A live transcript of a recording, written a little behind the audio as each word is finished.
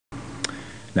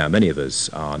Now, many of us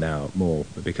are now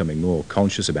becoming more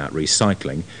conscious about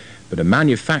recycling, but a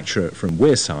manufacturer from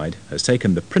Wearside has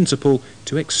taken the principle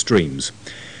to extremes.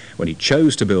 When he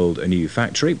chose to build a new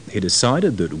factory, he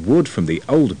decided that wood from the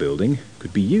old building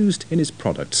could be used in his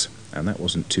products. And that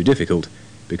wasn't too difficult,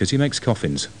 because he makes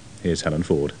coffins. Here's Helen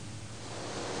Ford.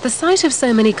 The sight of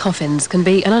so many coffins can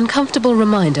be an uncomfortable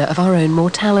reminder of our own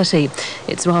mortality.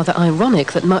 It's rather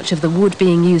ironic that much of the wood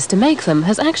being used to make them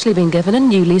has actually been given a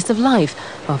new lease of life,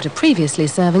 after previously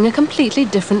serving a completely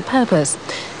different purpose.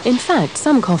 In fact,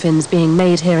 some coffins being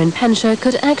made here in Penshire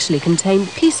could actually contain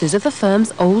pieces of the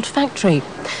firm's old factory.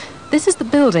 This is the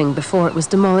building before it was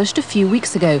demolished a few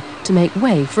weeks ago to make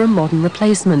way for a modern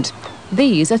replacement.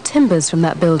 These are timbers from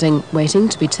that building, waiting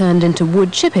to be turned into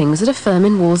wood chippings at a firm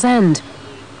in Wallsend.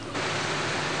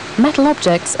 Metal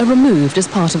objects are removed as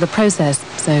part of the process,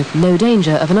 so no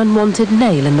danger of an unwanted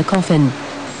nail in the coffin.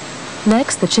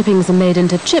 Next, the chippings are made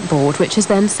into chipboard, which is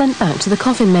then sent back to the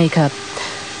coffin maker.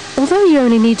 Although you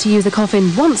only need to use a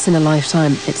coffin once in a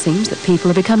lifetime, it seems that people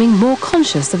are becoming more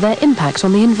conscious of their impact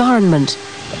on the environment.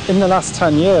 In the last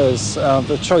 10 years,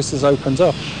 the choice has opened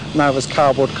up. Now there's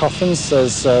cardboard coffins,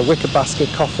 there's wicker basket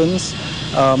coffins,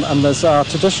 and there's our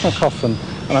traditional coffin.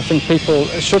 And I think people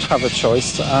should have a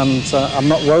choice, and I'm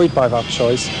not worried by that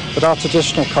choice. But our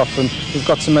traditional coffin, we've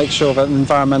got to make sure that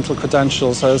environmental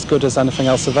credentials are as good as anything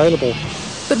else available.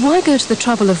 But why go to the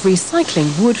trouble of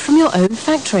recycling wood from your own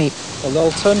factory? Well, the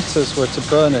alternatives were to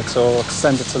burn it or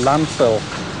send it to landfill.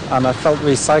 And I felt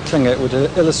recycling it would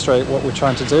illustrate what we're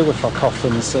trying to do with our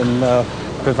coffins in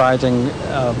providing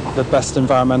the best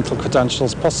environmental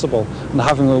credentials possible. And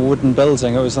having a wooden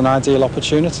building, it was an ideal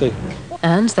opportunity.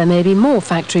 And there may be more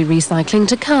factory recycling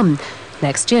to come.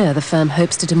 Next year, the firm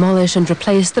hopes to demolish and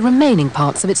replace the remaining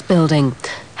parts of its building.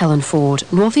 Helen Ford,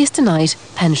 North East Tonight,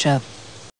 Penshire.